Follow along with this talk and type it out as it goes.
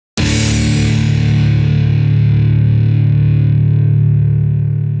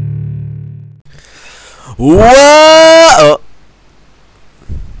Whoa!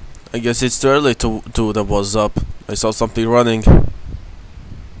 I guess it's too early to do the what's up. I saw something running.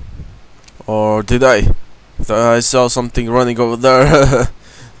 Or did I? I saw something running over there.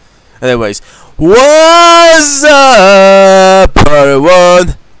 Anyways, what's up,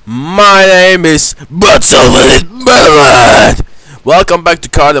 everyone? My name is Butzelman. Welcome back to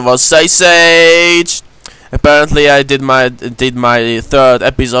Carnivores Ice Age. Apparently, I did my third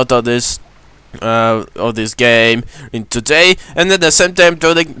episode of this game in today, and at the same time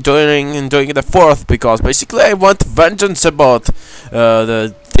doing the fourth, because basically I want vengeance about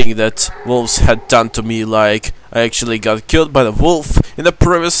the thing that wolves had done to me. Like, I actually got killed by the wolf in the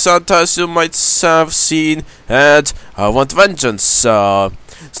previous Santa, as you might have seen, and I want vengeance. So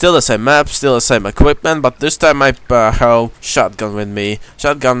still the same map, still the same equipment, but this time I have shotgun with me.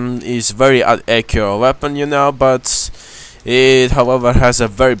 Shotgun is very accurate weapon, you know, but it, however, has a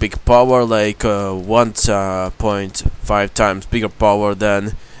very big power, like 1.5 times bigger power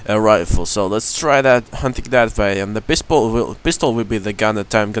than a rifle. So let's try that, hunting that way. And the pistol will be the gun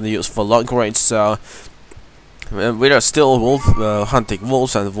that I'm gonna use for long range. So we are still hunting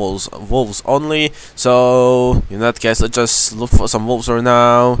wolves and wolves only. So in that case, let's just look for some wolves right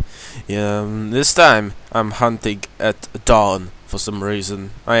now. This time I'm hunting at dawn. For some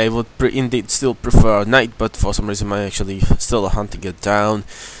reason, I would indeed still prefer night, but for some reason I'm actually still hunting it down.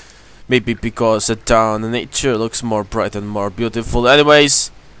 Maybe because at dawn nature looks more bright and more beautiful.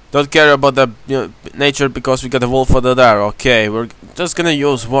 Anyways, don't care about the nature, because we got a wolf over there. Okay, we're just gonna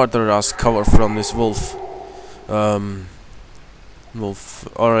use water as cover from this wolf. Wolf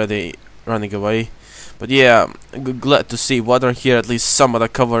already running away. But yeah, I'm glad to see water here, at least some of the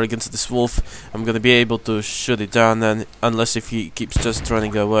cover against this wolf. I'm gonna be able to shoot it down, and unless if he keeps just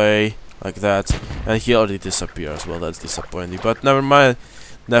running away like that. And he already disappears. Well, that's disappointing, but never mind.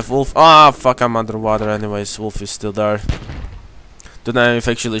 That wolf, fuck, I'm underwater anyways. Wolf is still there. Don't know if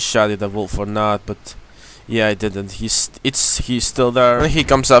I actually shot at the wolf or not, but yeah, I didn't. He's still there. When he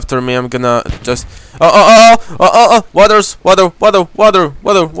comes after me, I'm gonna just water.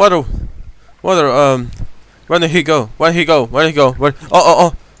 Where did he go? Where he go? Where?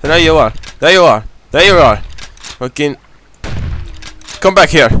 There you are. Fucking come back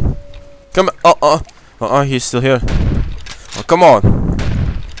here. Come. He's still here. Oh, come on.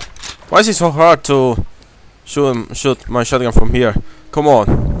 Why is it so hard to shoot my shotgun from here? Come on.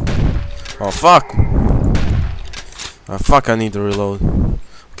 Oh fuck. Fuck, I need to reload.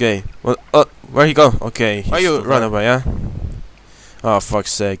 Okay. Well, where he go? Okay. Why you run away, huh? Oh,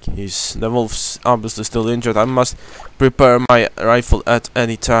 fuck's sake. The wolf's obviously still injured. I must prepare my rifle at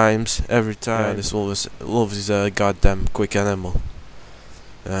any times, every time. Yeah, this wolf is a goddamn quick animal.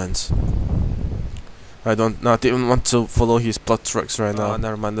 And I not even want to follow his plot tracks right now.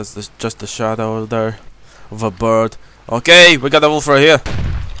 Never mind, that's just a shadow over there of a bird. Okay, we got a wolf right here.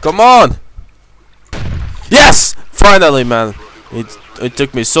 Come on! Yes! Finally, man! It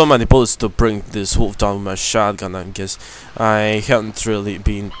took me so many bullets to bring this wolf down with my shotgun. I guess I haven't really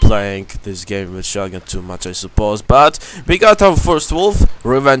been playing this game with shotgun too much, I suppose. But we got our first wolf,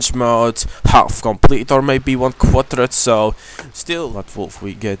 revenge mode, half complete, or maybe 1/4. So still, what wolf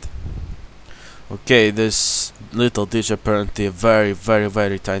we get? Okay, this little ditch apparently a very, very,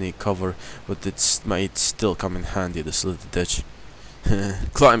 very tiny cover, but it might still come in handy. This little ditch.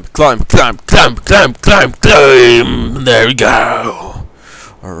 Climb. There we go.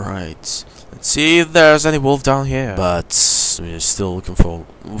 Alright. Let's see if there's any wolf down here. But we're still looking for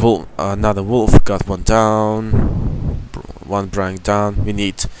another wolf. Got one down. One bring down. We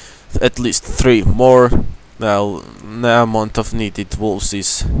need at least 3 more. Well, the amount of needed wolves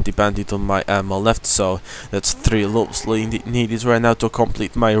is dependent on my ammo left, so that's 3 wolves needed right now to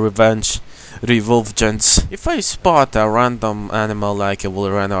complete my Rewolfgeance. If I spot a random animal like a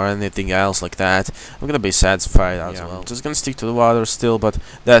wolverine or anything else like that, I'm gonna be satisfied as well. I'm just gonna stick to the water still, but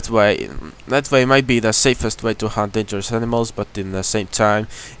that way might be the safest way to hunt dangerous animals, but in the same time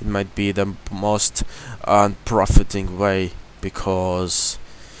it might be the most unprofiting way, because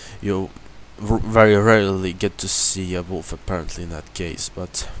you very rarely get to see a wolf apparently in that case.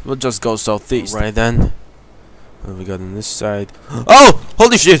 But we'll just go southeast. Right then. What we got on this side? Oh!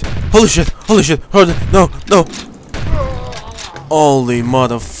 Holy shit! Hold it! No! Holy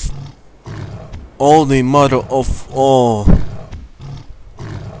mother of oh.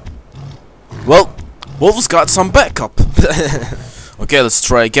 Well, wolves got some backup. Okay, let's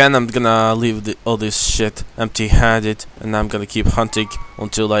try again. I'm gonna leave all this shit empty-handed, and I'm gonna keep hunting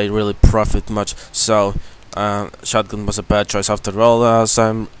until I really profit much. So, shotgun was a bad choice after all, as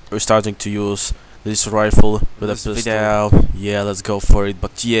I'm starting to use this rifle with a pistol. Yeah, let's go for it.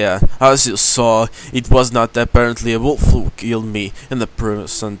 But yeah, as you saw, it was not apparently a wolf who killed me in the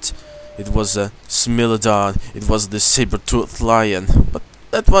present. It was a Smilodon. It was the saber-toothed lion. But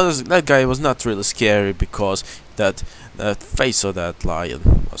that guy was not really scary because that face of that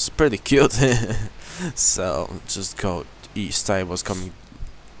lion was pretty cute. So just go east. I was coming.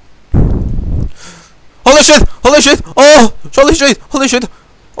 Holy shit! Holy shit! Oh! Holy shit! Holy shit!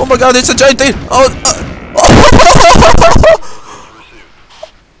 Oh my god! It's a giant deer! Oh!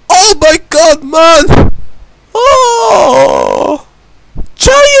 Oh my god, man! Oh!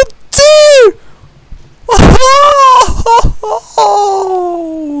 Giant deer!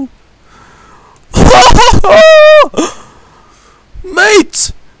 Oh!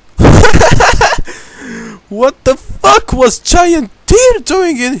 Mate! What the fuck was giant deer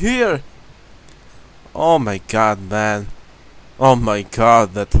doing in here? Oh my god, man. Oh my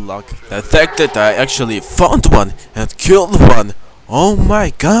god, that luck. The fact that I actually found one and killed one. Oh my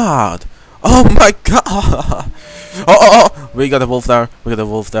god. Oh my god. Oh, we got a wolf there. We got a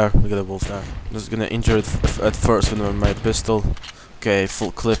wolf there. We got a wolf there. I'm just gonna injure it at first with my pistol. Okay,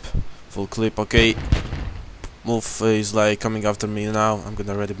 full clip. Full clip, okay. Wolf is like coming after me now. I'm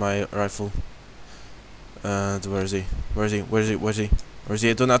gonna ready my rifle. And where is he? Where is he? Where is he? Where is he? Where is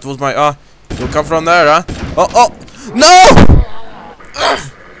he? Do not lose my you'll come from there, huh? Oh no!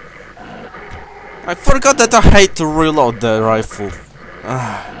 I forgot that I hate to reload the rifle.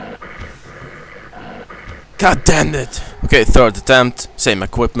 God damn it! Okay, third attempt, same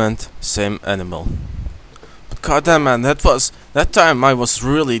equipment, same animal. But god damn, man, that time I was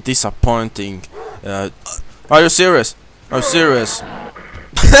really disappointing. Are you serious? Are you serious?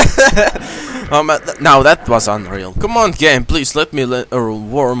 Now that was unreal. Come on, game, please let me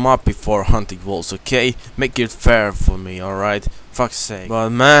warm up before hunting wolves, okay? Make it fair for me, alright? Fuck's sake.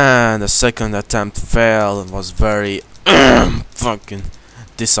 But man, the second attempt failed and was very fucking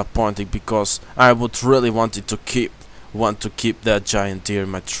disappointing because I would really want to keep that giant deer in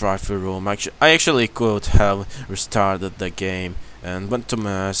my trophy room. I actually could have restarted the game and went to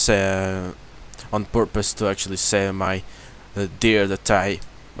my on purpose to actually save my deer that I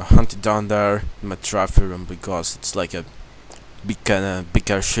hunted down there in my trophy room because it's like a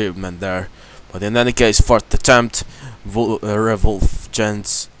big achievement there. But in any case, fourth attempt,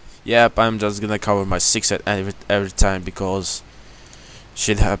 Rewolfgeance. Yep, I'm just gonna cover my 6 at every time because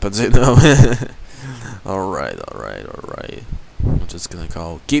shit happens, you know. Alright. I'm just gonna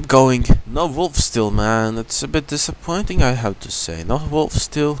keep going. No wolf still, man. It's a bit disappointing, I have to say. No wolf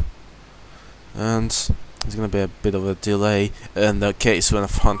still. And there's gonna be a bit of a delay in the case when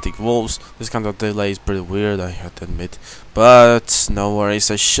of hunting wolves. This kind of delay is pretty weird, I have to admit. But no worries,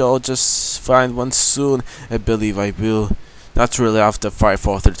 I shall just find one soon. I believe I will. Not really after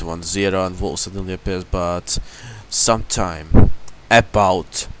 54310 and wolf suddenly appears, but sometime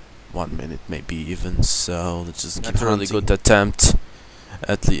about 1 minute, maybe even. So let's just keep really good attempt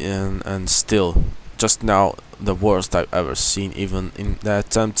at the end, and still just now the worst I've ever seen, even in the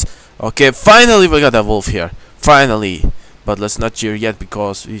attempt. Okay, finally we got a wolf here. Finally, but let's not cheer yet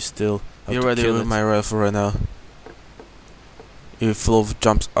because we still have to ready with my rifle right now. If wolf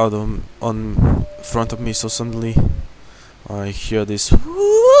jumps out on front of me, so suddenly I hear this.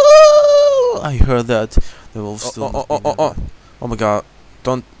 I heard that the wolf still. Oh my god!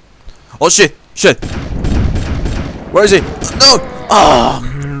 Don't! Oh shit! Shit! Where is he? No! Oh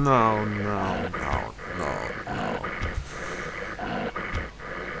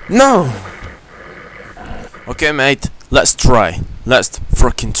no! Okay, mate. Let's try. Let's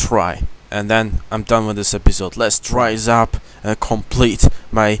freaking try. And then I'm done with this episode. Let's rise up and complete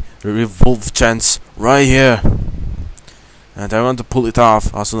my Rewolfgeance right here. And I want to pull it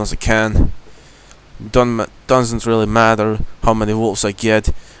off as soon as I can. Doesn't really matter how many wolves I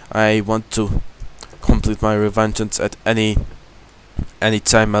get. I want to complete my Rewolfgeance at any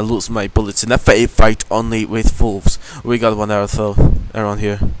time I lose my bullets in a fight only with wolves. We got one arrow though around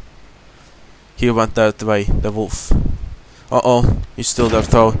here. He went that way, the wolf. He's still there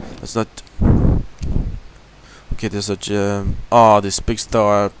though. That's not. Okay, there's a gem. These pigs though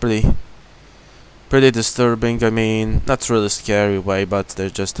are pretty disturbing. I mean, not really scary way, but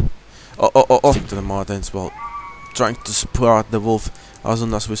they're just stick to the mountains while trying to spot the wolf. As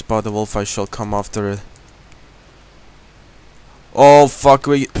soon as we spot the wolf, I shall come after it. Oh fuck,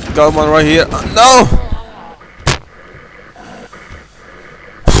 we got one right here. No!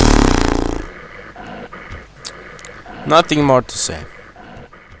 Nothing more to say.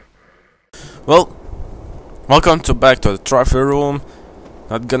 Well, welcome back to the trophy room.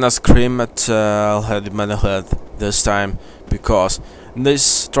 Not gonna scream at I'll have the head this time because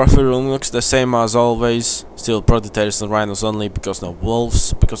This trophy room looks the same as always. Still predators and rhinos only, because no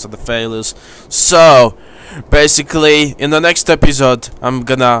wolves, because of the failures. So, basically, in the next episode, I'm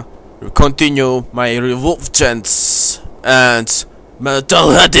gonna continue my Rewolfgeance and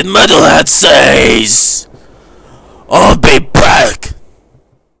Metalhead says, I'll be back!